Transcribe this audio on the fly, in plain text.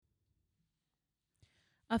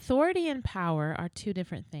Authority and power are two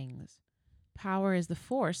different things. Power is the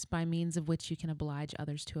force by means of which you can oblige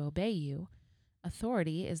others to obey you.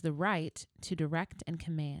 Authority is the right to direct and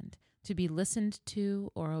command, to be listened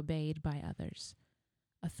to or obeyed by others.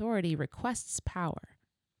 Authority requests power.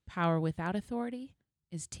 Power without authority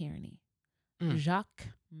is tyranny.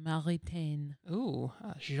 Jacques Maritain. Ooh,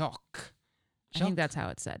 Jacques. I think that's how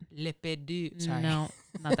it's said. Lepidus. Sorry. No,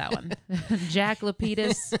 not that one. Jack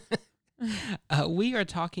Lapidus. We are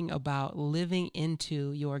talking about living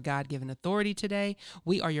into your God-given authority today.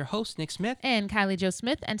 We are your hosts, Nick Smith. And Kylie Jo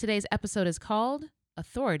Smith. And today's episode is called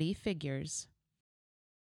Authority Figures.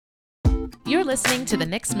 You're listening to the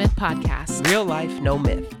Nick Smith Podcast. Real life, no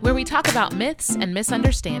myth. Where we talk about myths and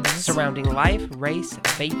misunderstandings surrounding life, race,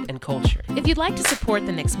 faith, and culture. If you'd like to support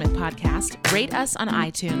the Nick Smith Podcast, rate us on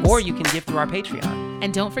iTunes. Or you can give through our Patreon.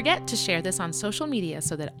 And don't forget to share this on social media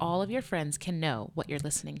so that all of your friends can know what you're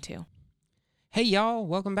listening to. Hey, y'all.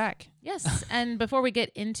 Welcome back. Yes. And before we get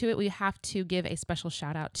into it, we have to give a special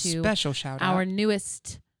shout out to our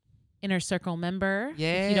newest Inner Circle member.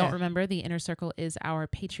 Yeah. If you don't remember, the Inner Circle is our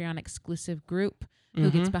Patreon exclusive group who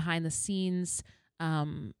gets behind the scenes.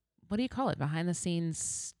 What do you call it? Behind the scenes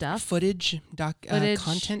stuff? Footage,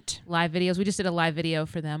 content. Live videos. We just did a live video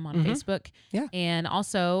for them on Facebook. Yeah. And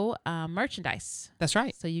also merchandise. That's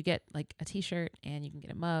right. So you get like a t-shirt and you can get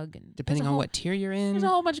a mug. And depending on what tier you're in. There's a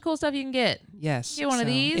whole bunch of cool stuff you can get. Yes. Get one of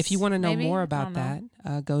these. If you want to know more about that,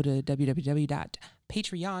 go to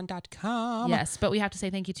www.patreon.com. Yes, but we have to say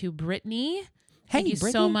thank you to Brittany. Hey, thank you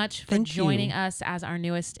Brittany, so much for joining you. us as our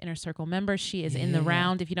newest Inner Circle member. She is in the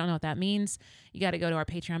round. If you don't know what that means, you got to go to our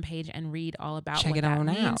Patreon page and read all about what that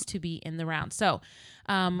means to be in the round. So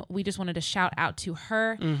we just wanted to shout out to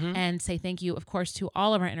her and say thank you, of course, to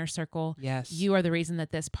all of our Inner Circle. Yes. You are the reason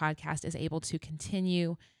that this podcast is able to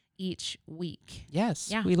continue each week. Yes.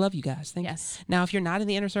 Yeah. We love you guys. Thank you. Now, if you're not in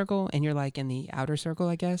the Inner Circle and you're like in the outer circle,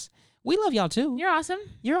 I guess, we love y'all too. You're awesome.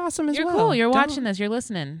 You're awesome as well. You're cool. You're watching this. You're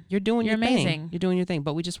listening. You're doing your amazing. thing. You're doing your thing.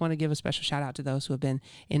 But we just want to give a special shout out to those who have been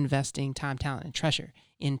investing time, talent, and treasure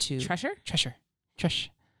into treasure. I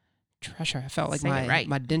felt like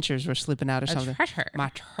my dentures were slipping out or something. Treasure. My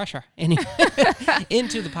treasure. Anyway,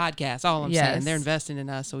 into the podcast. All I'm saying. They're investing in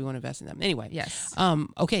us, so we want to invest in them. Anyway. Yes.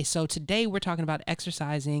 Okay. So today we're talking about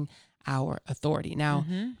exercising our authority. Now,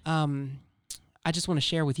 I just want to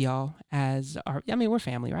share with y'all we're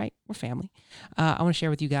family, right? We're family. I want to share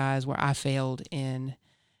with you guys where I failed in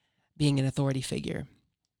being an authority figure.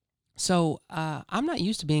 So I'm not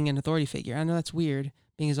used to being an authority figure. I know that's weird,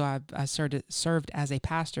 being as though I served as a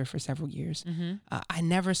pastor for several years. I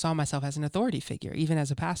never saw myself as an authority figure, even as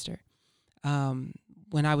a pastor.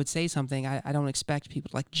 When I would say something, I don't expect people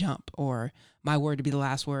to like jump or my word to be the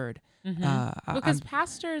last word. Because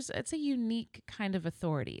pastors, it's a unique kind of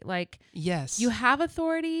authority. Like, yes, you have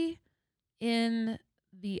authority in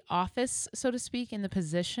the office, so to speak, in the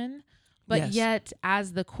position, but yet,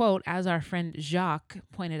 as our friend Jacques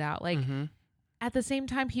pointed out, like at the same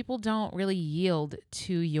time, people don't really yield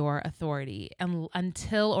to your authority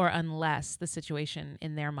until or unless the situation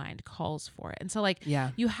in their mind calls for it. And so, like,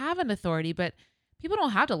 you have an authority, but people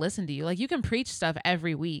don't have to listen to you. Like, you can preach stuff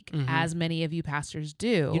every week, as many of you pastors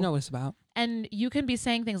do. You know what it's about. And you can be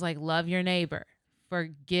saying things like, love your neighbor,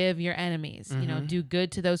 forgive your enemies, do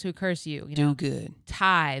good to those who curse you, do good,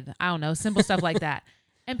 tithe, I don't know, simple stuff like that.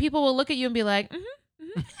 And people will look at you and be like,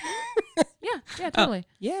 yeah, totally.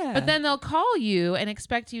 Yeah. But then they'll call you and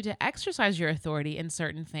expect you to exercise your authority in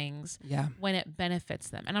certain things when it benefits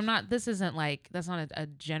them. And that's not a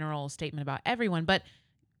general statement about everyone, but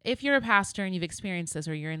if you're a pastor and you've experienced this,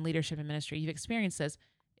 or you're in leadership and ministry, you've experienced this,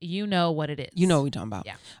 you know what it is. You know what we're talking about.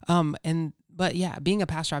 Yeah. But being a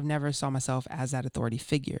pastor, I've never saw myself as that authority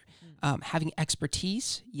figure. Having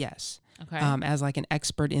expertise, yes. Okay. As like an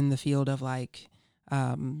expert in the field of like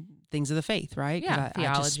things of the faith, right? Yeah,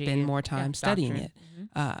 I just spend more time studying it,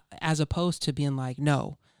 as opposed to being like,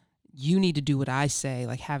 no, you need to do what I say.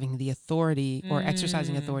 Like having the authority or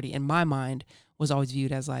exercising authority in my mind was always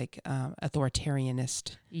viewed as like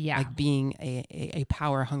authoritarianist, like being a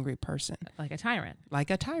power hungry person, like a tyrant.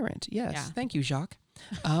 Yes. Yeah. Thank you, Jacques.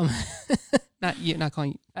 Not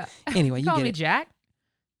calling you. Anyway, you call get me it. Jack.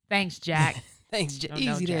 Thanks, Jack. Thanks,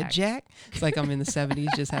 easy there, Jack. It's like I'm in the 70s,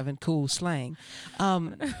 just having cool slang.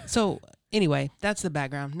 So anyway, that's the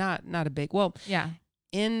background. Not a big. Well,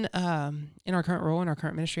 in our current role, in our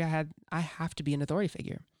current ministry, I have to be an authority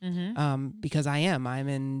figure, because I'm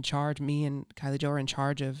in charge. Me and Kylie Jo are in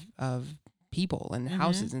charge of people and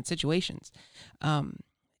houses and situations, and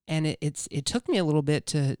it took me a little bit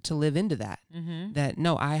to live into that. That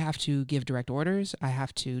no, I have to give direct orders. I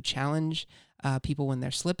have to challenge people when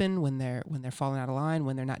they're slipping, when they're falling out of line,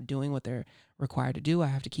 when they're not doing what they're required to do. I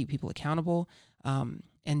have to keep people accountable,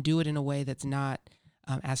 and do it in a way that's not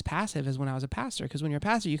as passive as when I was a pastor. Because when you're a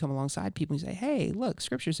pastor, you come alongside people and you say, hey, look,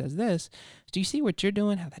 scripture says this. Do you see what you're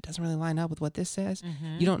doing? How that doesn't really line up with what this says?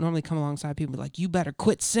 Mm-hmm. You don't normally come alongside people and be like, you better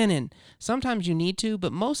quit sinning. Sometimes you need to,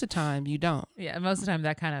 but most of the time you don't. Yeah, most of the time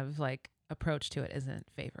that kind of like approach to it isn't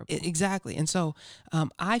favorable. Exactly. And so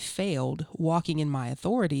I failed walking in my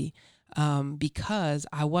authority because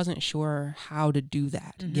I wasn't sure how to do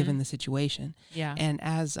that given the situation. Yeah. And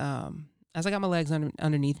as I got my legs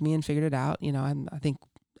underneath me and figured it out, I'm, I think,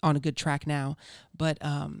 on a good track now. But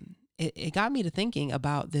it got me to thinking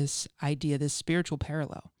about this idea, this spiritual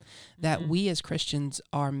parallel, that we as Christians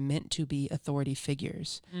are meant to be authority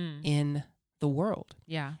figures in the world.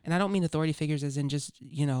 Yeah. And I don't mean authority figures as in just,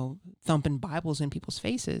 thumping Bibles in people's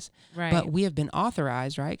faces. Right. But we have been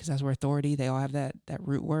authorized, right? Because as we're authority, they all have that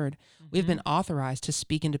root word. We've been authorized to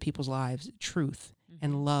speak into people's lives truth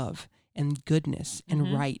and love and goodness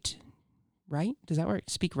and right. Does that work?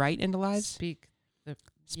 Speak right into lives? Speak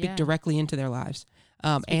directly into their lives.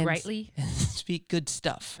 Speak rightly. Speak good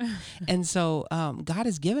stuff. And so God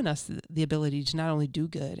has given us the ability to not only do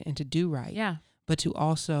good and to do right, but to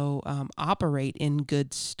also operate in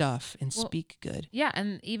good stuff and speak good. Yeah,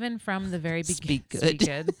 and even from the very beginning. Speak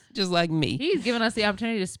good. Just like me. He's given us the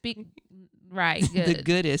opportunity to speak right, good. The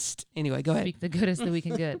goodest. Anyway, go ahead. Speak the goodest that we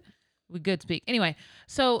can good. We good speak. Anyway,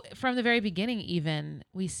 so from the very beginning, even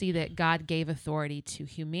we see that God gave authority to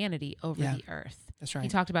humanity over the earth. That's right. He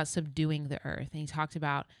talked about subduing the earth, and he talked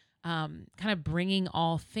about kind of bringing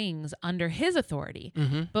all things under his authority.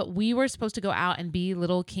 But we were supposed to go out and be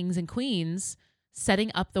little kings and queens,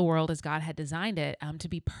 setting up the world as God had designed it to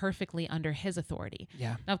be perfectly under his authority.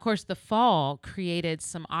 Yeah. Now, of course, the fall created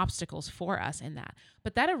some obstacles for us in that.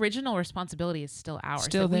 But that original responsibility is still ours.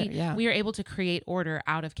 Still there, we are able to create order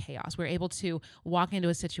out of chaos. We're able to walk into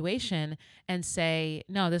a situation and say,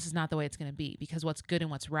 no, this is not the way it's going to be, because what's good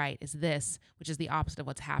and what's right is this, which is the opposite of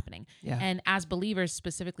what's happening. Yeah. And as believers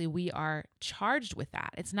specifically, we are charged with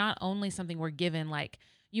that. It's not only something we're given, like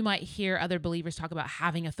you might hear other believers talk about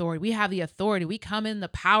having authority. We have the authority. We come in the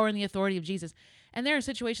power and the authority of Jesus. And there are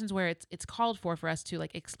situations where it's called for us to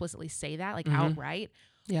like explicitly say that, like outright.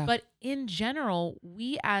 Yeah. But in general,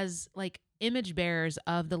 we as like image bearers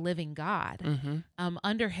of the living God,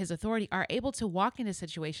 under his authority, are able to walk into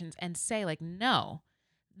situations and say like, no,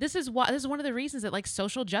 this is one of the reasons that like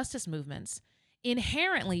social justice movements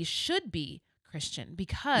inherently should be Christian,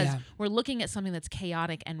 because we're looking at something that's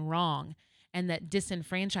chaotic and wrong and that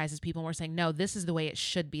disenfranchises people. And we're saying, no, this is the way it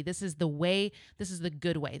should be. This is the way, this is the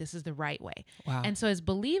good way. This is the right way. Wow. And so as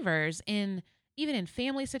believers, even in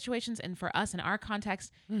family situations, and for us in our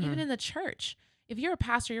context, even in the church, if you're a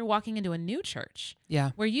pastor, you're walking into a new church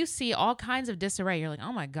where you see all kinds of disarray. You're like,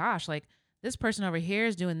 oh my gosh, like this person over here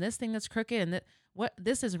is doing this thing that's crooked, and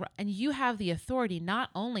and you have the authority not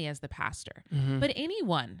only as the pastor, but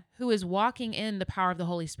anyone who is walking in the power of the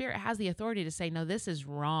Holy Spirit has the authority to say, no, this is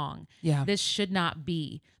wrong. Yeah. This should not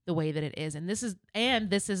be the way that it is. And this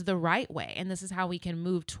is the right way. And this is how we can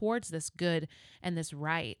move towards this good and this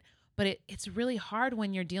right. But it's really hard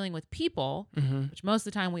when you're dealing with people, which most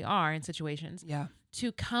of the time we are in situations,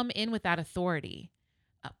 to come in with that authority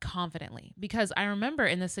confidently. Because I remember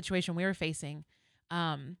in this situation we were facing,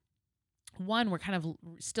 one, we're kind of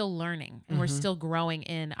still learning and we're still growing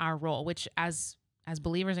in our role, which as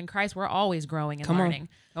believers in Christ, we're always growing and learning.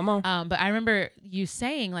 Come on. But I remember you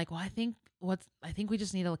saying like, well, I think we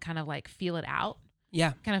just need to kind of like feel it out.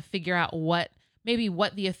 Yeah. Kind of figure out what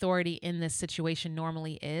the authority in this situation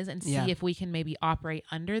normally is, and see if we can maybe operate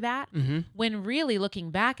under that. When really looking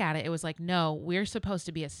back at it, it was like, no, we're supposed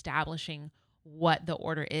to be establishing what the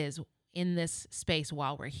order is in this space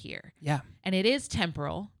while we're here. Yeah. And it is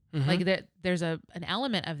temporal. Like there's an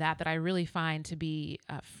element of that I really find to be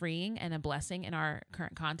freeing and a blessing in our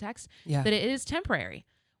current context. Yeah. That it is temporary.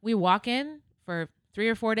 We walk in for 3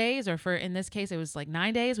 or 4 days, or in this case, it was like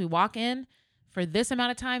 9 days. We walk in for this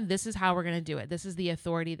amount of time. This is how we're going to do it. This is the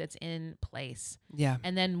authority that's in place. Yeah.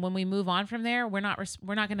 And then when we move on from there, we're not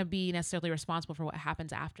going to be necessarily responsible for what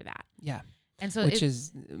happens after that. Yeah. And so which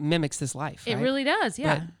mimics this life. It really does.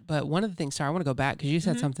 Yeah. But one of the things, sorry, I want to go back because you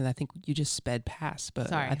said something I think you just sped past,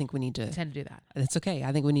 but I think we need to. I tend to do that. It's okay.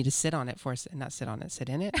 I think we need to sit on it not sit on it, sit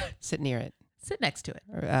in it, sit near it. Sit next to it.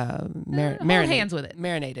 Or, hold hands with it.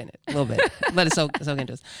 Marinate in it a little bit. Let it soak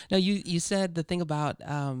into us. No, you said the thing about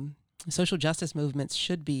social justice movements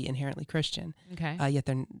should be inherently Christian. Okay. Yet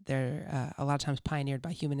they're a lot of times pioneered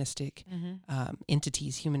by humanistic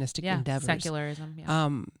entities, humanistic endeavors. Secularism.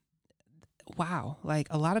 Yeah. Wow. Like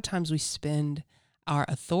a lot of times we spend our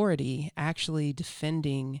authority actually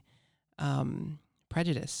defending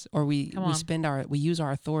prejudice, or we use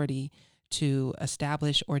our authority to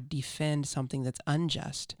establish or defend something that's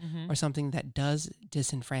unjust or something that does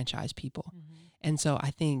disenfranchise people. And so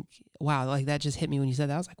I think, wow, like that just hit me when you said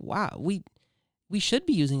that. I was like, wow, we should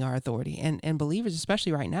be using our authority, and believers,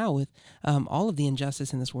 especially right now with all of the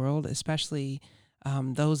injustice in this world, especially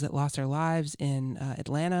those that lost their lives in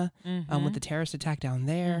Atlanta with the terrorist attack down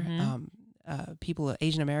there, people,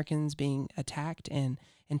 Asian Americans being attacked and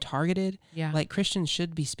targeted. Yeah. Like Christians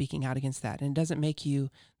should be speaking out against that. And it doesn't make you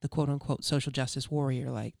the quote unquote social justice warrior.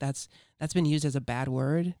 Like that's been used as a bad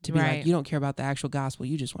word to be like, you don't care about the actual gospel.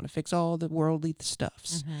 You just want to fix all the worldly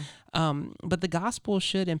stuffs. But the gospel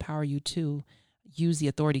should empower you to use the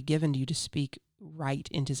authority given to you to speak right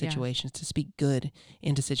into situations, to speak good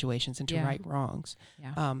into situations, and to right wrongs.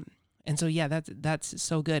 And so, that's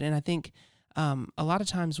so good. And I think a lot of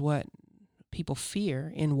times what people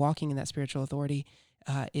fear in walking in that spiritual authority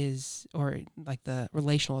is, or like the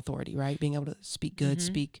relational authority, right? Being able to speak good,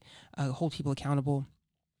 hold people accountable.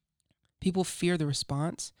 People fear the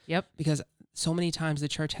response. Because so many times the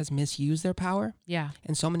church has misused their power.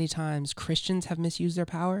 And so many times Christians have misused their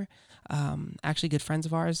power. Actually, good friends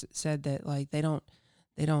of ours said that like they don't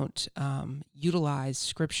utilize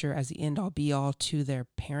scripture as the end all be all to their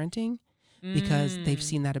parenting because they've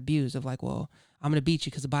seen that abuse of like, well, I'm going to beat you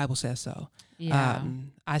because the Bible says so.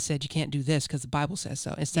 I said you can't do this because the Bible says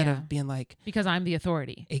so. Instead of being like, because I'm the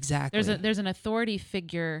authority. Exactly. There's an authority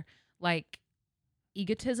figure like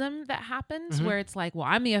egotism that happens where it's like, well,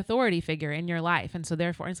 I'm the authority figure in your life, and so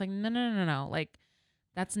therefore it's like no. Like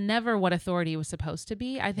that's never what authority was supposed to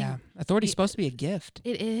be. I think authority is supposed to be a gift.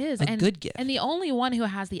 It is a good gift. And the only one who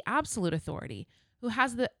has the absolute authority, who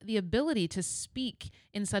has the ability to speak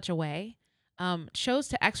in such a way, chose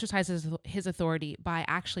to exercise his authority by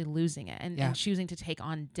actually losing it and choosing to take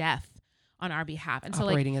on death on our behalf. And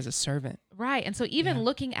operating as a servant. Right. And so even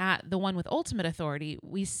looking at the one with ultimate authority,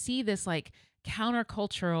 we see this like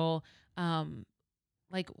countercultural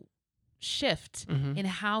like shift in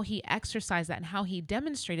how he exercised that and how he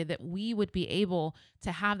demonstrated that we would be able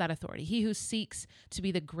to have that authority. He who seeks to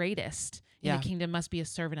be the greatest in the kingdom must be a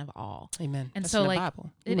servant of all. Amen. And that's so in like the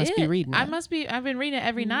Bible. You must be reading that. I've been reading it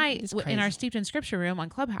every night in our Steeped in Scripture room on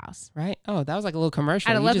Clubhouse. Right. Oh, that was like a little commercial.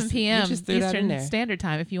 At 11 p.m. Eastern Standard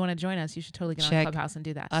Time. If you want to join us, you should totally get on Clubhouse and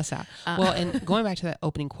do that. Us out. Well, and going back to that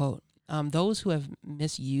opening quote, those who have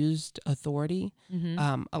misused authority,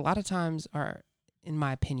 a lot of times are, in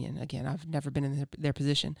my opinion, again, I've never been in their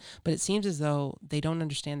position, but it seems as though they don't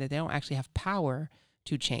understand that they don't actually have power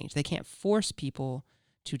to change. They can't force people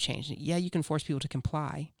to change. Yeah, you can force people to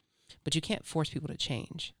comply, but you can't force people to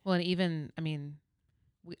change. Well, and even, I mean,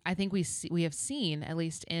 I think we have seen, at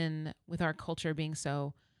least with our culture being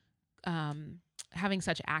so, having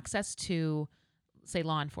such access to, say,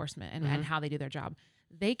 law enforcement and how they do their job.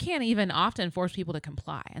 They can't even often force people to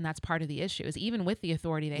comply. And that's part of the issue, is even with the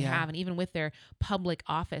authority they have and even with their public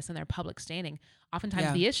office and their public standing,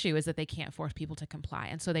 oftentimes the issue is that they can't force people to comply.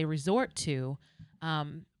 And so they resort to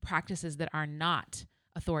practices that are not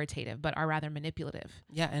authoritative, but are rather manipulative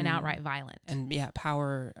and outright violent. And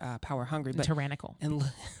power hungry. But tyrannical. And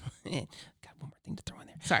got one more thing to throw in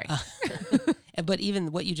there. Sorry. But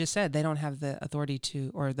even what you just said, they don't have the authority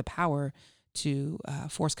to, or the power to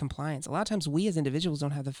force compliance. A lot of times we as individuals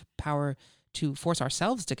don't have the power to force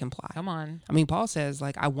ourselves to comply. Come on. I mean, Paul says,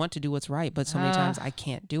 like, I want to do what's right, but so many times I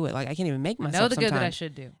can't do it. Like, I can't even make myself. I know the good that I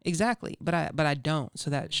should do. Exactly. But I don't. So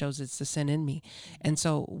that shows it's the sin in me. And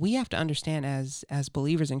so we have to understand as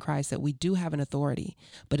believers in Christ that we do have an authority,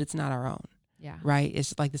 but it's not our own. Yeah. Right?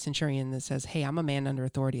 It's like the centurion that says, hey, I'm a man under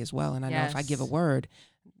authority as well. And I know if I give a word,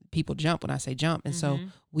 people jump when I say jump. And so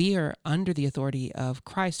we are under the authority of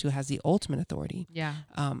Christ, who has the ultimate authority. Yeah.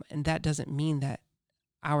 And that doesn't mean that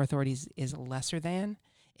our authority is lesser than.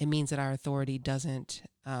 It means that our authority doesn't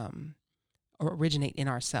originate in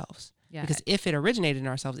ourselves. Yeah. Because if it originated in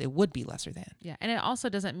ourselves, it would be lesser than. Yeah. And it also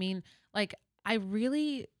doesn't mean, like, I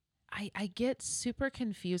get super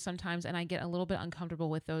confused sometimes, and I get a little bit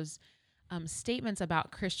uncomfortable with those statements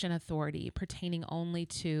about Christian authority pertaining only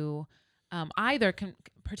to either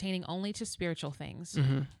pertaining only to spiritual things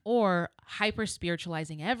or hyper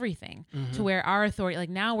spiritualizing everything to where our authority, like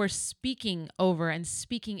now we're speaking over and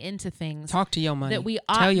speaking into things. Talk to your money. That we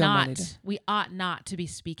ought not to be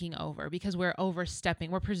speaking over, because we're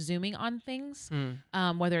overstepping. We're presuming on things,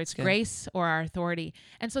 whether it's grace or our authority.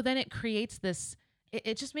 And so then it creates this,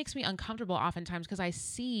 it just makes me uncomfortable oftentimes, because I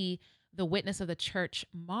see the witness of the church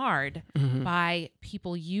marred by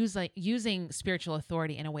people using spiritual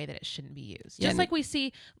authority in a way that it shouldn't be used. Just like you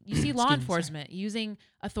see law enforcement using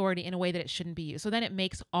authority in a way that it shouldn't be used. So then it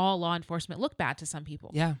makes all law enforcement look bad to some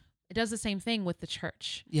people. Yeah. It does the same thing with the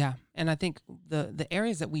church. Yeah. And I think the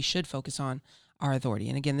areas that we should focus on are authority.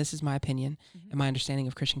 And again, this is my opinion and my understanding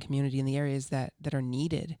of Christian community, and the areas that are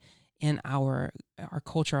needed in our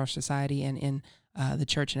culture, our society, and in the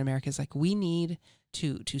church in America is like we need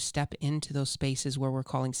to step into those spaces where we're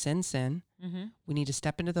calling sin. We need to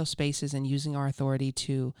step into those spaces and using our authority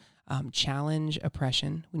to challenge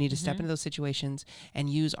oppression. We need to step into those situations and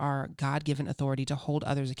use our God-given authority to hold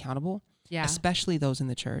others accountable. Yeah. Especially those in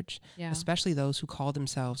the church, especially those who call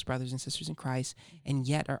themselves brothers and sisters in Christ and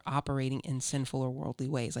yet are operating in sinful or worldly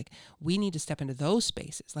ways. Like we need to step into those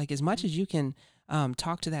spaces. Like as much as you can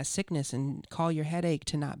talk to that sickness and call your headache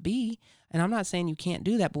to not be, and I'm not saying you can't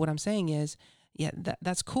do that, but what I'm saying is,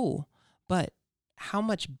 that's cool. But how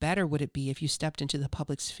much better would it be if you stepped into the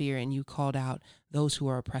public sphere and you called out those who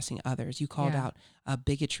are oppressing others? You called out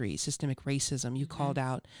bigotry, systemic racism. You called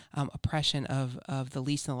out oppression of the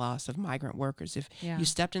least and the lost, of migrant workers. If you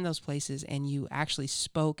stepped in those places and you actually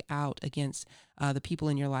spoke out against the people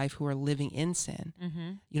in your life who are living in sin,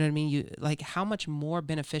 you know what I mean? You like how much more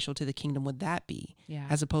beneficial to the kingdom would that be,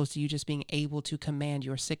 as opposed to you just being able to command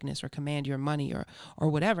your sickness or command your money or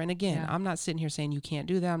whatever. And again, I'm not sitting here saying you can't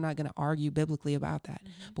do that. I'm not going to argue biblically about that.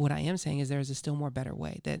 But what I am saying is there is a still more better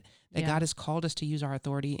way that God has called us to use our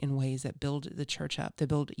authority in ways that build the church up, that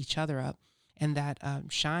build each other up, and that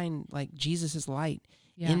shine like Jesus's light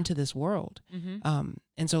into this world.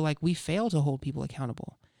 And so like we fail to hold people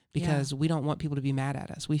accountable because we don't want people to be mad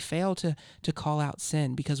at us. We fail to call out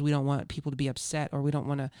sin because we don't want people to be upset, or we don't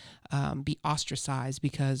want to be ostracized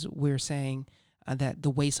because we're saying that the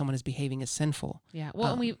way someone is behaving is sinful. Yeah.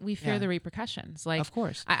 Well, and we fear the repercussions. Like, of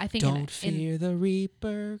course. I think don't fear the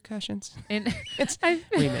repercussions. It's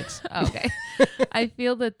remix. Okay. I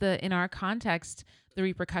feel that in our context, the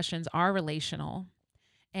repercussions are relational.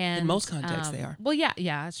 And in most contexts they are. Well, yeah,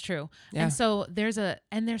 that's true. Yeah. And so there's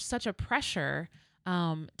such a pressure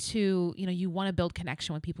to, you want to build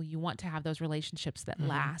connection with people. You want to have those relationships that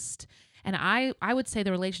last. And I would say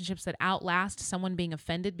the relationships that outlast someone being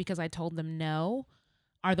offended because I told them no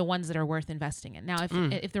are the ones that are worth investing in. Now,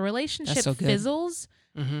 if the relationship fizzles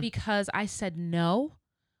because I said no,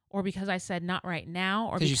 or because I said not right now,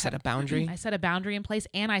 or because you set a boundary, I set a boundary in place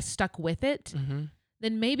and I stuck with it,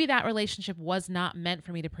 then maybe that relationship was not meant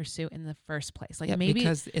for me to pursue in the first place. Like maybe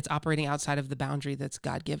because it's operating outside of the boundary that's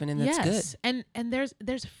God-given, and that's good. And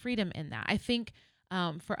there's freedom in that. I think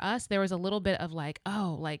for us there was a little bit of like,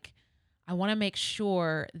 I want to make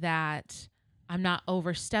sure that I'm not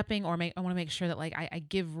overstepping, or I want to make sure that like I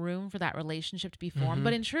give room for that relationship to be formed.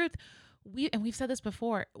 But in truth, we've said this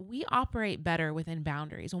before, we operate better within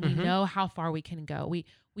boundaries when we know how far we can go.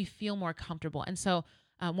 We feel more comfortable. And so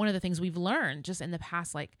one of the things we've learned just in the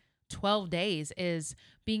past like 12 days is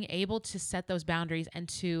being able to set those boundaries and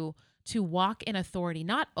to walk in authority,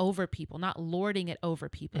 not over people, not lording it over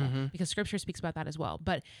people, because scripture speaks about that as well.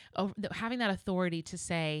 But having that authority to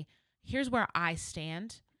say, here's where I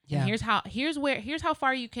stand. Yeah. And here's how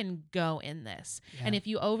far you can go in this. Yeah. And if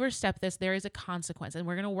you overstep this, there is a consequence, and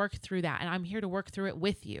we're going to work through that. And I'm here to work through it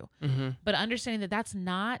with you. But understanding that that's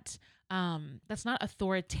not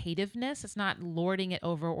authoritativeness. It's not lording it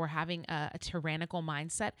over or having a tyrannical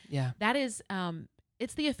mindset. Yeah. That is,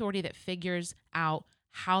 it's the authority that figures out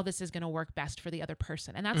how this is going to work best for the other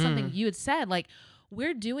person. And that's something you had said, like,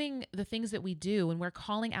 we're doing the things that we do and we're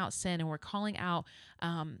calling out sin and we're calling out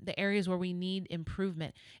the areas where we need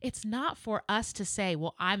improvement. It's not for us to say,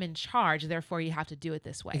 well, I'm in charge, therefore you have to do it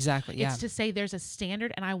this way. Exactly. Yeah. It's to say there's a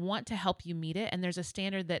standard and I want to help you meet it. And there's a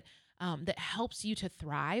standard that helps you to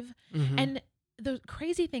thrive. And the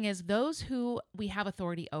crazy thing is those who we have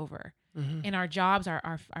authority over in our jobs,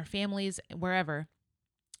 our families, wherever,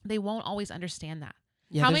 they won't always understand that.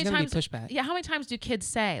 Yeah, there's going to be pushback. Yeah, how many times do kids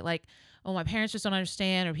say, like, oh, my parents just don't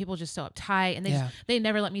understand, or people just so uptight, and they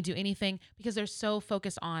never let me do anything because they're so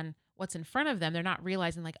focused on what's in front of them. They're not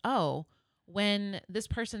realizing, like, oh, when this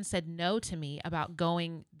person said no to me about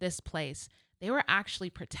going this place, they were actually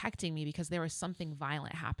protecting me because there was something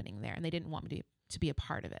violent happening there, and they didn't want me to be a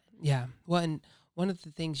part of it. Yeah. Well, and one of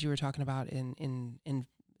the things you were talking about in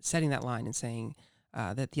setting that line and saying,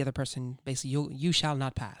 that the other person basically you shall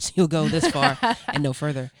not pass. You'll go this far and no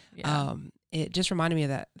further. Yeah. It just reminded me of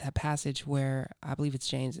that passage where I believe it's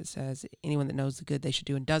James. It says, anyone that knows the good they should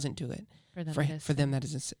do and doesn't do it, for them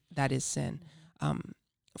that is sin.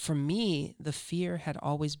 For me, the fear had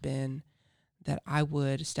always been that I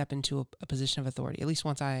would step into a position of authority. At least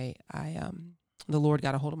once I the Lord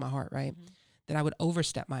got a hold of my heart, right? That I would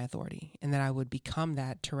overstep my authority and that I would become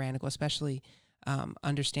that tyrannical, especially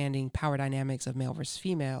understanding power dynamics of male versus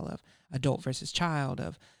female, of adult versus child,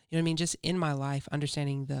 of, you know what I mean? Just in my life,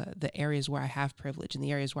 understanding the areas where I have privilege and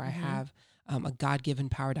the areas where I have a God-given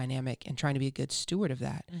power dynamic and trying to be a good steward of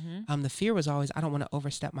that. The fear was always, I don't want to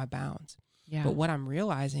overstep my bounds. Yeah. But what I'm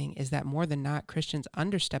realizing is that more than not, Christians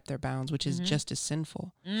understep their bounds, which is just as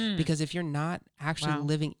sinful. Because if you're not actually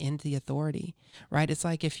living into the authority, right? It's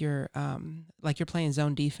like if you're playing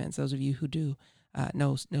zone defense, those of you who do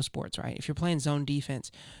no sports, right? If you're playing zone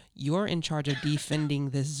defense, you're in charge of defending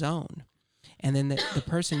this zone. And then the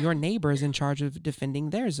person, your neighbor, is in charge of defending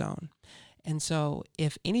their zone. And so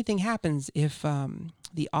if anything happens, if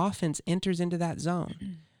the offense enters into that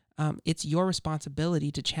zone, it's your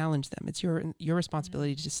responsibility to challenge them. It's your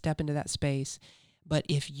responsibility to step into that space. But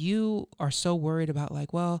if you are so worried about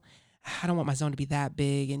like, well, I don't want my zone to be that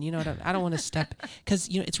big, and you know, I don't want to step, because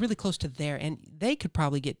you know it's really close to there, and they could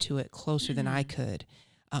probably get to it closer than I could.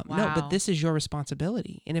 No, but this is your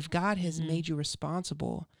responsibility, and if God has made you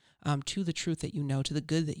responsible to the truth that you know, to the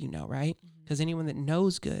good that you know, right? Because anyone that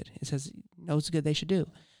knows good, it says knows the good they should do.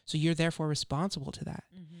 So you're therefore responsible to that.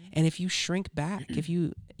 And if you shrink back, if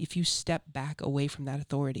you step back away from that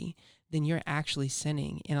authority, then you're actually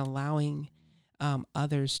sinning and allowing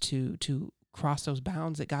others to cross those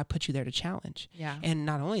bounds that God put you there to challenge. Yeah. And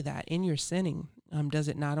not only that, in your sinning, does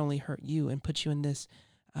it not only hurt you and put you in this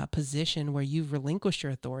position where you've relinquished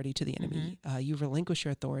your authority to the enemy, you've relinquished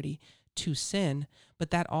your authority to sin, but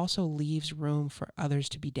that also leaves room for others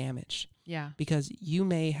to be damaged. Yeah. Because you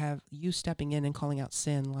may have you stepping in and calling out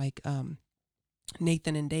sin, like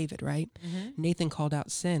Nathan and David, right? Nathan called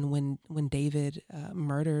out sin when David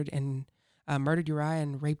murdered Uriah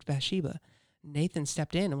and raped Bathsheba. Nathan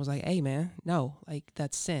stepped in and was like, hey man, no, like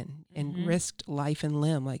that's sin, and risked life and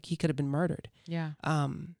limb. Like he could have been murdered. Yeah.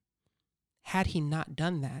 Had he not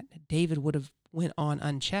done that, David would have went on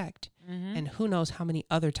unchecked, and who knows how many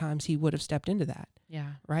other times he would have stepped into that.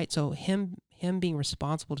 Yeah. Right. So him being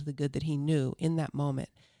responsible to the good that he knew in that moment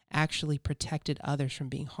actually protected others from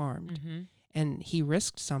being harmed. And he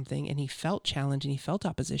risked something, and he felt challenge, and he felt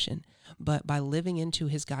opposition, but by living into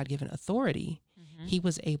his God-given authority, he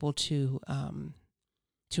was able to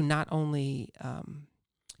not only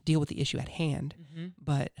deal with the issue at hand,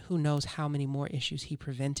 but who knows how many more issues he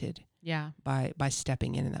prevented. Yeah. By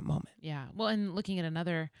stepping in that moment. Yeah. Well, and looking at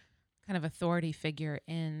another kind of authority figure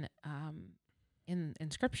in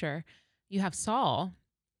Scripture, you have Saul,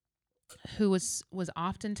 who was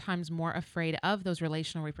oftentimes more afraid of those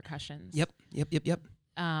relational repercussions. Yep.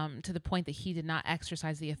 To the point that he did not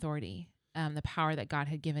exercise the authority, the power that God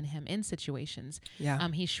had given him in situations. Yeah.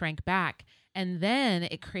 He shrank back, and then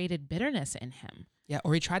it created bitterness in him. Yeah,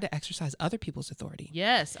 or he tried to exercise other people's authority.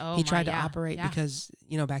 Yes. Oh, he tried to operate because,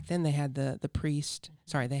 you know, back then they had the priest.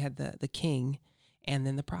 Sorry, they had the king, and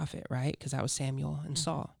then the prophet, right? Because that was Samuel and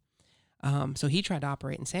Saul. So he tried to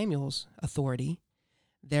operate in Samuel's authority,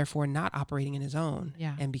 therefore not operating in his own,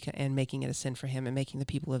 and making it a sin for him and making the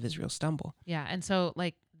people of Israel stumble. Yeah, and so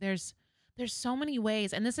like there's so many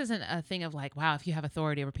ways, and this isn't a thing of like, wow, if you have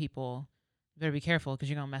authority over people, you better be careful because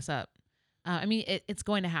you're gonna mess up. I mean, it's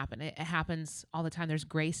going to happen. It happens all the time. There's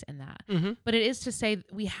grace in that. But it is to say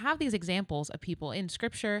we have these examples of people in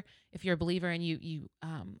Scripture, if you're a believer and you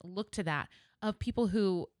look to that, of people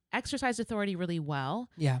who exercised authority really well,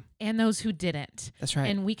 and those who didn't. That's right.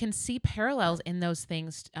 And we can see parallels in those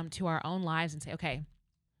things to our own lives and say, okay,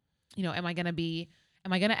 you know, am I going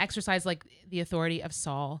to exercise like the authority of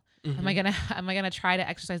Saul? Am I going to try to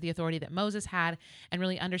exercise the authority that Moses had and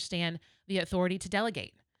really understand the authority to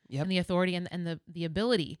delegate? Yep. And the authority and the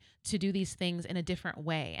ability to do these things in a different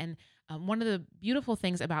way. And one of the beautiful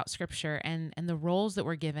things about Scripture and the roles that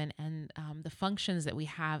we're given and the functions that we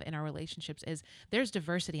have in our relationships is there's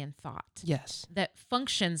diversity in thought. Yes. That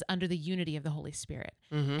functions under the unity of the Holy Spirit.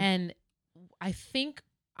 And I think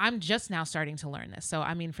I'm just now starting to learn this. So,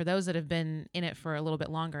 I mean, for those that have been in it for a little bit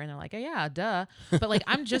longer and they're like, oh, yeah, duh. But like,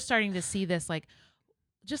 I'm just starting to see this, like,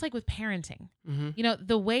 just like with parenting, you know,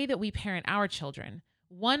 the way that we parent our children,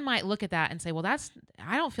 one might look at that and say, well,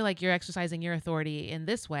 I don't feel like you're exercising your authority in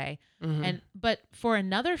this way. But for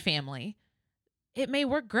another family, it may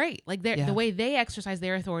work great. Like the way they exercise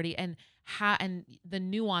their authority and the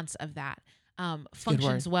nuance of that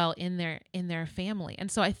functions well in their family.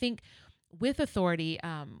 And so I think with authority,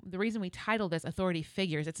 the reason we title this authority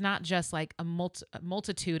figures, it's not just like a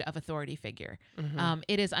multitude of authority figure.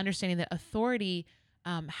 It is understanding that authority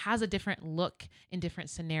has a different look in different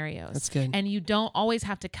scenarios. That's good. And you don't always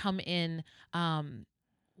have to come in,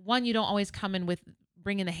 you don't always come in with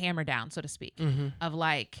bringing the hammer down, so to speak, of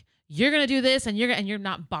like, you're going to do this and you're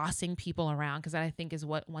not bossing people around, because I think is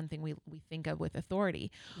what one thing we think of with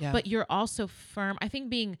authority. Yeah. But you're also firm. I think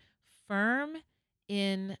being firm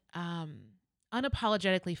in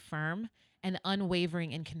unapologetically firm and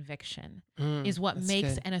unwavering in conviction is what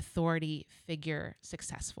makes an authority figure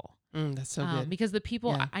successful. That's so good. Because the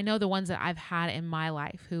people, I know the ones that I've had in my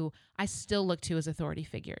life who I still look to as authority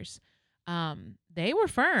figures, they were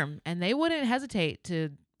firm and they wouldn't hesitate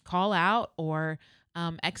to call out or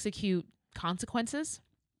execute consequences,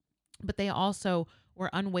 but they also were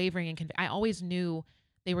unwavering and I always knew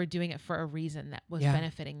they were doing it for a reason that was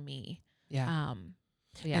benefiting me. Yeah.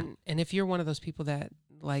 Yeah. And if you're one of those people that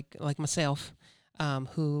like myself,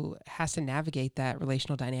 who has to navigate that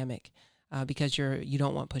relational dynamic, because you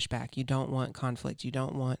don't want pushback, you don't want conflict, you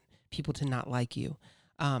don't want people to not like you.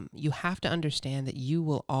 You have to understand that you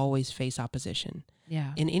will always face opposition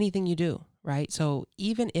in anything you do, right? So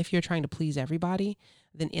even if you're trying to please everybody,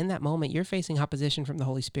 then in that moment you're facing opposition from the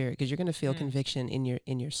Holy Spirit, because you're going to feel conviction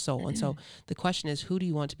in your soul. And so the question is, who do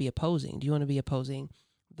you want to be opposing? Do you want to be opposing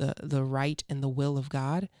the right and the will of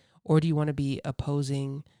God, or do you want to be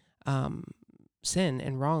opposing sin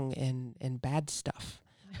and wrong and bad stuff?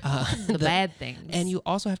 The bad things. And you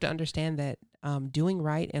also have to understand that doing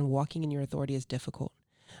right and walking in your authority is difficult.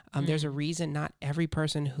 There's a reason not every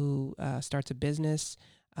person who starts a business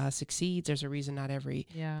succeeds. There's a reason not every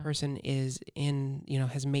person is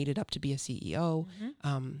has made it up to be a CEO.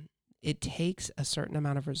 It takes a certain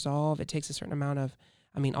amount of resolve. It takes a certain amount of,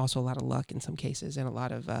 also a lot of luck in some cases, and a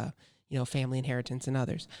lot of family inheritance in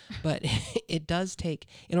others. But it does take,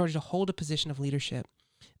 in order to hold a position of leadership,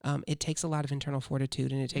 it takes a lot of internal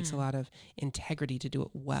fortitude, and it takes a lot of integrity to do it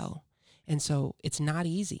well. And so it's not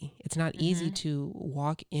easy. It's not easy to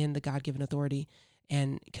walk in the God-given authority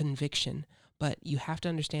and conviction, but you have to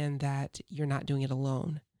understand that you're not doing it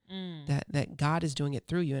alone, that God is doing it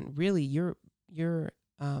through you. And really your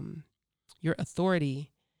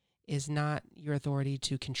authority is not your authority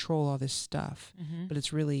to control all this stuff, but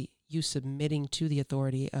it's really you submitting to the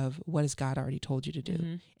authority of what has God already told you to do,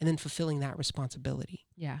 and then fulfilling that responsibility.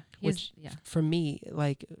 Yeah. Which for me,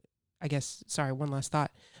 one last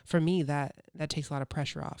thought. For me, that takes a lot of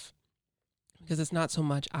pressure off, because it's not so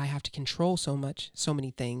much I have to control so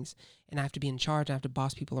many things, and I have to be in charge, I have to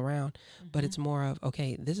boss people around, but it's more of,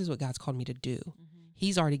 okay, this is what God's called me to do.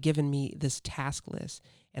 He's already given me this task list,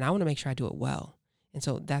 and I want to make sure I do it well. And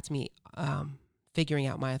so that's me figuring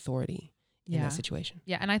out my authority in that situation.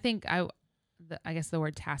 Yeah, and I think I guess the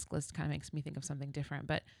word task list kind of makes me think of something different,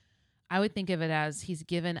 but I would think of it as he's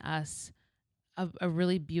given us a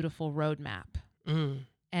really beautiful roadmap.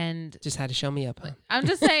 And just had to show me up, huh? I'm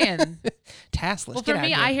just saying. Task list. Well, for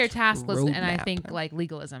me, I hear task list and I think like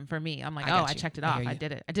legalism. For me, I'm like, I checked it off. I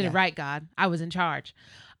did it. I did it right, God. I was in charge.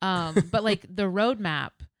 But like the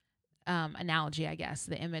roadmap analogy, I guess,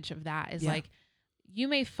 the image of that is like, you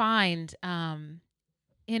may find in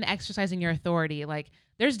exercising your authority, like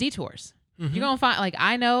there's detours. You're going to find, like,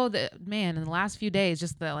 I know that, man, in the last few days,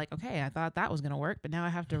 just the like, okay, I thought that was going to work, but now I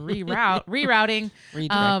have to rerouting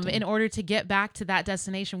in order to get back to that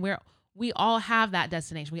destination where we all have that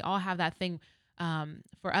destination. We all have that thing.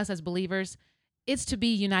 For us as believers, it's to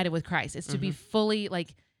be united with Christ. It's to be fully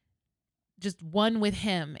like just one with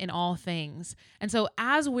him in all things. And so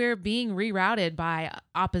as we're being rerouted by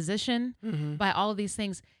opposition, by all of these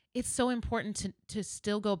things, it's so important to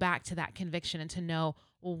still go back to that conviction and to know,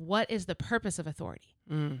 well, what is the purpose of authority?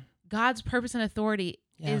 God's purpose and authority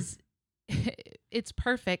is, it's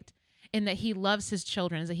perfect in that he loves his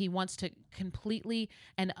children, is that he wants to completely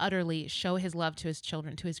and utterly show his love to his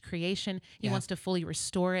children, to his creation. He wants to fully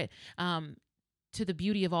restore it to the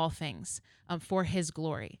beauty of all things for his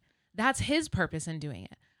glory. That's his purpose in doing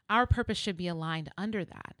it. Our purpose should be aligned under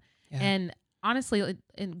that. And honestly,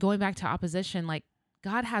 in going back to opposition, like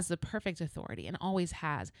God has the perfect authority and always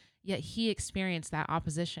has, yet he experienced that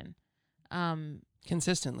opposition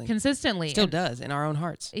consistently. Still does in our own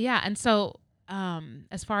hearts. Yeah. And so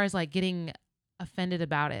as far as like getting offended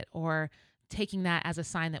about it or taking that as a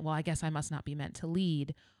sign that, well, I guess I must not be meant to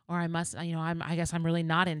lead, or I must, I guess I'm really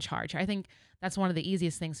not in charge. I think that's one of the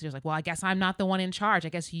easiest things to do is like, well, I guess I'm not the one in charge. I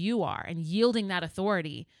guess you are. And yielding that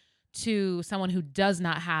authority to someone who does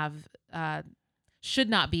not have, should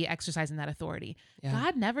not be exercising that authority.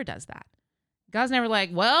 God never does that. God's never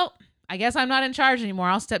like, well, I guess I'm not in charge anymore.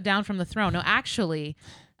 I'll step down from the throne. No, actually,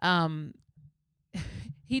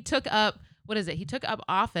 he took up, He took up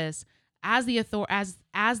office as the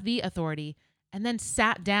authority, and then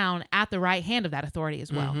sat down at the right hand of that authority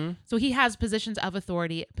as well. So he has positions of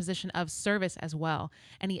authority, position of service as well,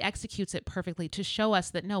 and he executes it perfectly to show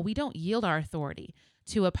us that no, we don't yield our authority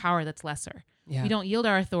to a power that's lesser. Yeah. We don't yield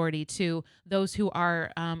our authority to those who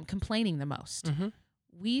are complaining the most. Mm-hmm.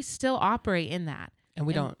 We still operate in that. And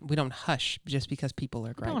we don't hush just because people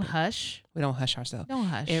are griping. Don't hush. We don't hush ourselves. Don't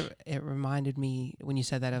hush. It reminded me when you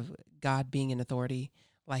said that of God being in authority,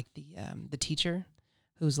 like the teacher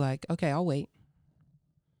who's like, okay, I'll wait.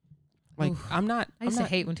 Like Oof. I used to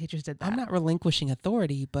hate when teachers did that. I'm not relinquishing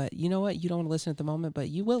authority, but you know what? You don't want to listen at the moment, but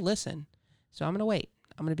you will listen. So I'm going to wait.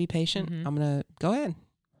 I'm going to be patient. Mm-hmm. I'm going to go ahead.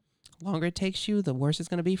 The longer it takes you, the worse it's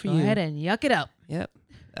going to be for you. Go ahead and yuck it up. Yep.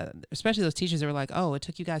 Especially those teachers that were like, oh, it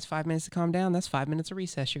took you guys 5 minutes to calm down. That's 5 minutes of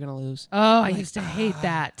recess you're going to lose. Oh, I used to hate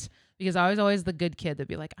that because I was always the good kid that'd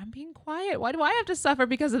be like, I'm being quiet. Why do I have to suffer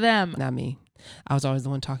because of them? Not me. I was always the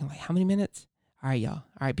one talking like, how many minutes? All right, y'all. All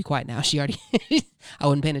right, be quiet now. She already, I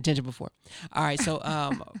wasn't paying attention before. All right, so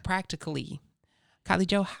practically, Kylie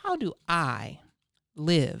Jo, how do I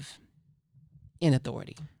live in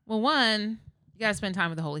authority? Well, one, you got to spend time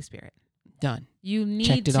with the Holy Spirit. Done. You need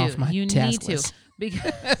Checked it to. off my you task need list. to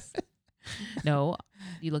because no,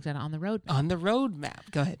 you looked at it on the road. On the road map.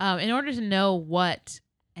 Go ahead. In order to know what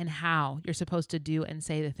and how you're supposed to do and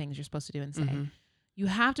say the things you're supposed to do and say, you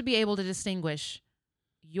have to be able to distinguish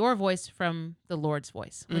your voice from the Lord's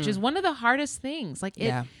voice, which is one of the hardest things. Like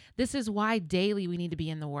this is why daily we need to be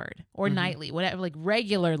in the Word, or nightly, whatever, like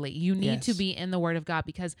regularly. You need to be in the Word of God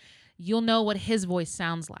because you'll know what His voice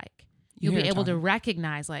sounds like. You'll be able to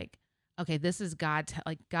recognize, like, okay, this is God.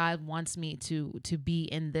 Like God wants me to be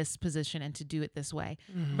in this position and to do it this way,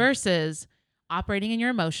 versus operating in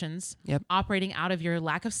your emotions, operating out of your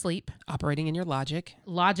lack of sleep, operating in your logic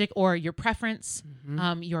or your preference,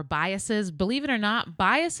 your biases. Believe it or not,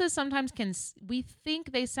 biases sometimes we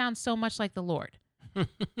think they sound so much like the Lord,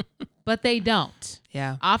 but they don't.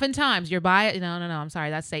 Yeah. Oftentimes your bias, no, I'm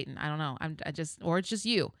sorry. That's Satan. I don't know. Or it's just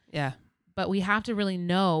you. Yeah. But we have to really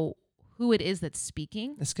know who it is that's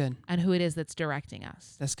speaking. That's good. And who it is that's directing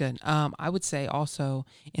us. That's good. I would say also,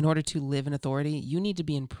 in order to live in authority, you need to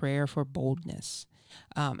be in prayer for boldness.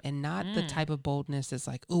 And not the type of boldness that's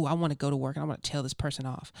like, oh, I want to go to work and I want to tell this person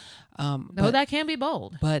off. That can be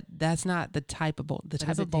bold. But that's not the type of bold. The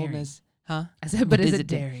type of boldness, huh? I said, but is it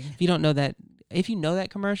daring? If you don't know that, if you know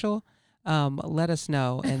that commercial, let us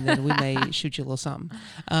know, and then we may shoot you a little something.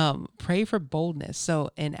 Pray for boldness.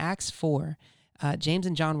 So in Acts 4, James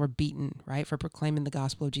and John were beaten, right, for proclaiming the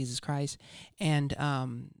gospel of Jesus Christ. And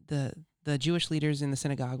the Jewish leaders in the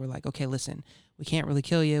synagogue were like, okay, listen, we can't really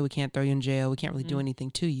kill you. We can't throw you in jail. We can't really do anything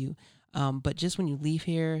to you. But just when you leave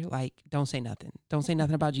here, like, don't say nothing. Don't say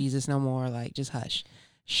nothing about Jesus no more. Like, just hush.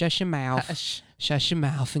 Shush your mouth. Hush. Shush your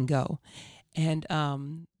mouth and go. And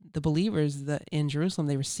the believers in Jerusalem,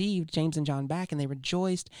 they received James and John back and they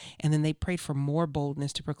rejoiced. And then they prayed for more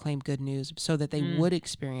boldness to proclaim good news so that they would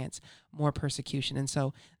experience more persecution. And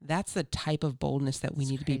so that's the type of boldness that we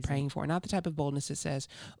need to be praying for. Not the type of boldness that says,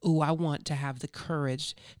 oh, I want to have the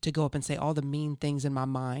courage to go up and say all the mean things in my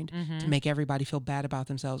mind to make everybody feel bad about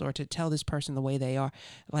themselves, or to tell this person the way they are.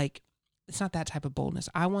 Like, it's not that type of boldness.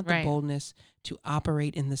 I want the boldness to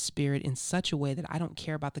operate in the Spirit in such a way that I don't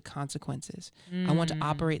care about the consequences. I want to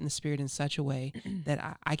operate in the Spirit in such a way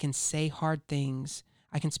that I can say hard things.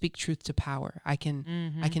 I can speak truth to power. I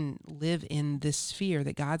can live in this sphere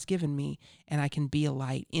that God's given me, and I can be a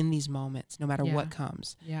light in these moments, no matter what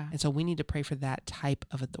comes. Yeah. And so we need to pray for that type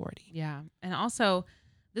of authority. Yeah. And also,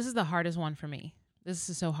 this is the hardest one for me. This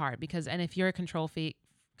is so hard because, and if you're a control freak,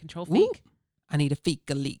 I need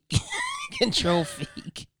a leak. Control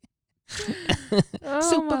freak. Oh,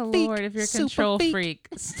 Super my freak. Lord. If you're a control freak,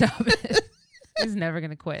 stop it. He's never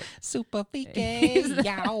going to quit. Super freak.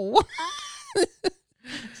 Yow.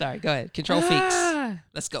 Sorry, go ahead. Control freaks.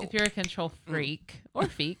 Let's go. If you're a control freak or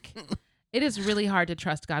feek, it is really hard to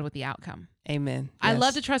trust God with the outcome. Amen. I Yes.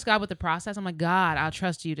 love to trust God with the process. I'm like, God, I'll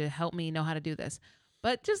trust you to help me know how to do this.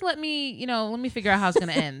 But just let me figure out how it's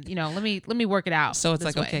going to end. Let me work it out. So it's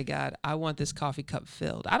this like, way. okay, God, I want this coffee cup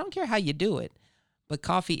filled. I don't care how you do it, but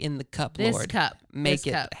coffee in the cup, This Lord. cup. Make this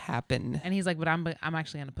it cup. happen. And he's like, but I'm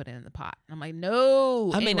actually going to put it in the pot. I'm like,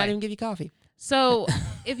 no. I may not Anyway. even give you coffee. So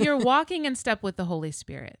if you're walking in step with the Holy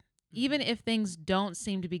Spirit, even if things don't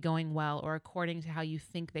seem to be going well or according to how you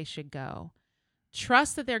think they should go,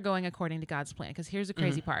 trust that they're going according to God's plan. Because here's the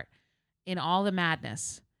crazy part. In all the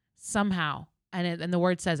madness, somehow, and the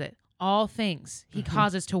word says it, all things he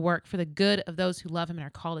causes to work for the good of those who love him and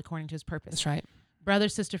are called according to his purpose. That's right. Brother,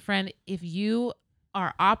 sister, friend, if you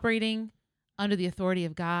are operating under the authority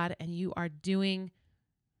of God and you are doing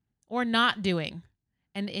or not doing,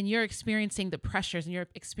 and you're experiencing the pressures and you're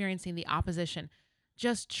experiencing the opposition,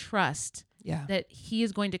 just trust that he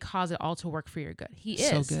is going to cause it all to work for your good. He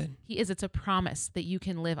is. So good. He is. It's a promise that you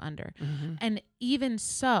can live under. And even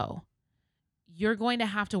so, you're going to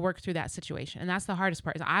have to work through that situation. And that's the hardest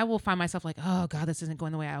part is I will find myself like, oh God, this isn't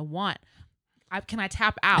going the way I want. Can I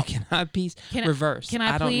tap out? Can I reverse? Can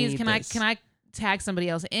I please, can I tag somebody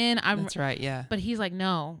else in? That's right. Yeah. But he's like,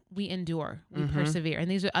 no, we endure, we persevere. And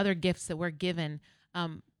these are other gifts that we're given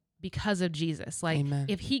because of Jesus. Like Amen.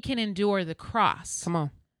 If he can endure the cross, come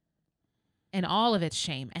on, and all of its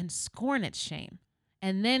shame and scorn its shame,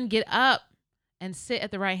 and then get up and sit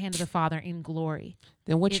at the right hand of the Father in glory.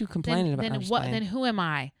 Then what you complaining about? Then who am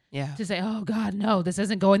I Yeah. to say, oh God, no, this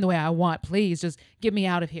isn't going the way I want. Please just get me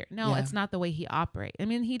out of here. No, it's not the way he operates. I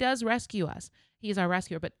mean, he does rescue us. He is our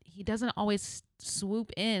rescuer, but he doesn't always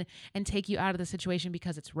swoop in and take you out of the situation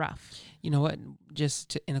because it's rough. You know what?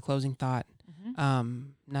 In a closing thought,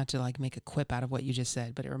 not to like make a quip out of what you just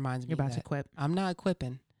said, but it reminds me You're about to quip. I'm not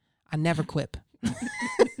quipping. I never quip.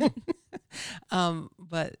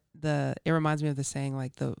 But it reminds me of the saying,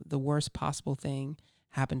 like the worst possible thing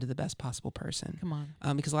happened to the best possible person. Come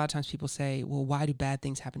on. Because a lot of times people say, well, why do bad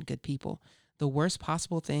things happen to good people? The worst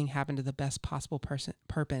possible thing happened to the best possible person.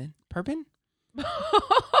 Perpin?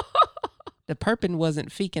 The perpin wasn't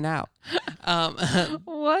feeking out.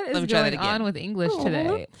 What is going on with English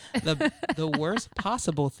today? The worst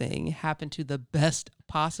possible thing happened to the best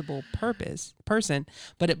possible person,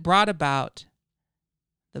 but it brought about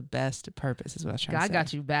the best purpose is what I was trying to say. God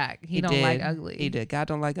got you back. He don't like ugly. He did. God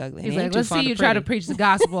don't like ugly. He's like, let's see you try to preach the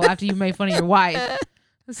gospel after you made fun of your wife.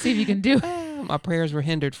 Let's see if you can do it. My prayers were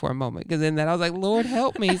hindered for a moment because in that I was like, Lord,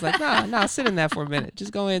 help me. He's like, no, sit in that for a minute.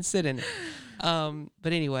 Just go ahead and sit in it.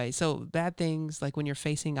 But anyway, so bad things, like when you're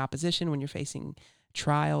facing opposition, when you're facing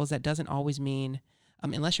trials, that doesn't always mean,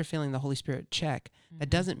 unless you're feeling the Holy Spirit check, that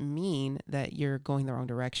doesn't mean that you're going the wrong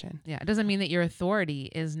direction. Yeah. It doesn't mean that your authority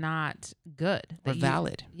is not good. Or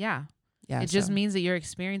valid. Yeah. It just means that you're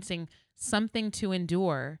experiencing something to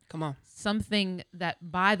endure. Come on. Something that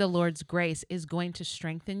by the Lord's grace is going to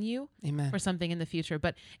strengthen you. Amen. For something in the future.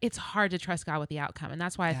 But it's hard to trust God with the outcome. And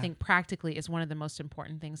that's why I think practically is one of the most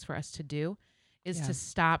important things for us to do is to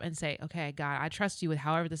stop and say, okay, God, I trust you with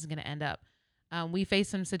however this is going to end up. We face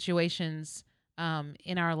some situations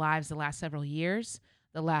in our lives the last several years,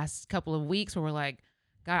 the last couple of weeks where we're like,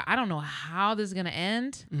 God, I don't know how this is going to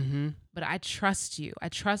end, but I trust you. I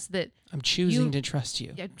trust that I'm choosing to trust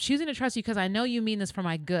you. I'm choosing to trust you because I know you mean this for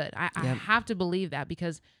my good. I have to believe that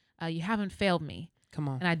because you haven't failed me. Come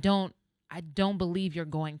on. And I don't believe you're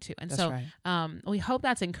going to. And that's right. We hope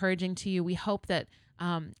that's encouraging to you. We hope that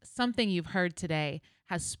something you've heard today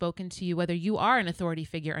has spoken to you, whether you are an authority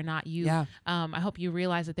figure or not. I hope you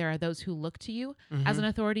realize that there are those who look to you as an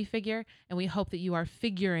authority figure, and we hope that you are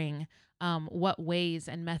figuring what ways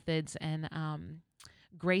and methods and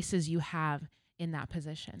graces you have in that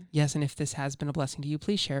position. Yes, and if this has been a blessing to you,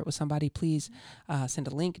 please share it with somebody. Please send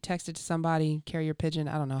a link, text it to somebody, carrier pigeon,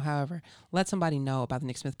 I don't know, however. Let somebody know about the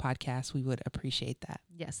Nick Smith podcast. We would appreciate that.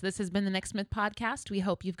 Yes, this has been the Nick Smith podcast. We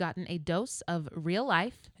hope you've gotten a dose of real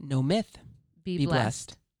life. No myth. Be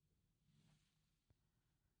blessed.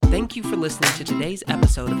 Thank you for listening to today's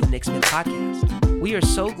episode of the Nick Smith Podcast. We are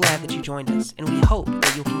so glad that you joined us, and we hope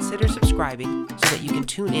that you'll consider subscribing so that you can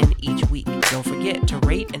tune in each week. Don't forget to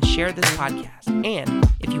rate and share this podcast. And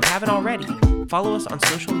if you haven't already, follow us on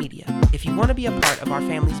social media. If you want to be a part of our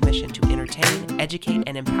family's mission to entertain, educate,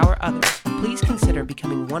 and empower others, please consider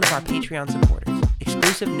becoming one of our Patreon supporters.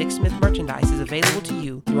 Exclusive Nick Smith merchandise is available to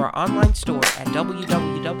you through our online store at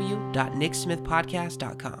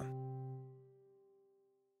www.nicksmithpodcast.com.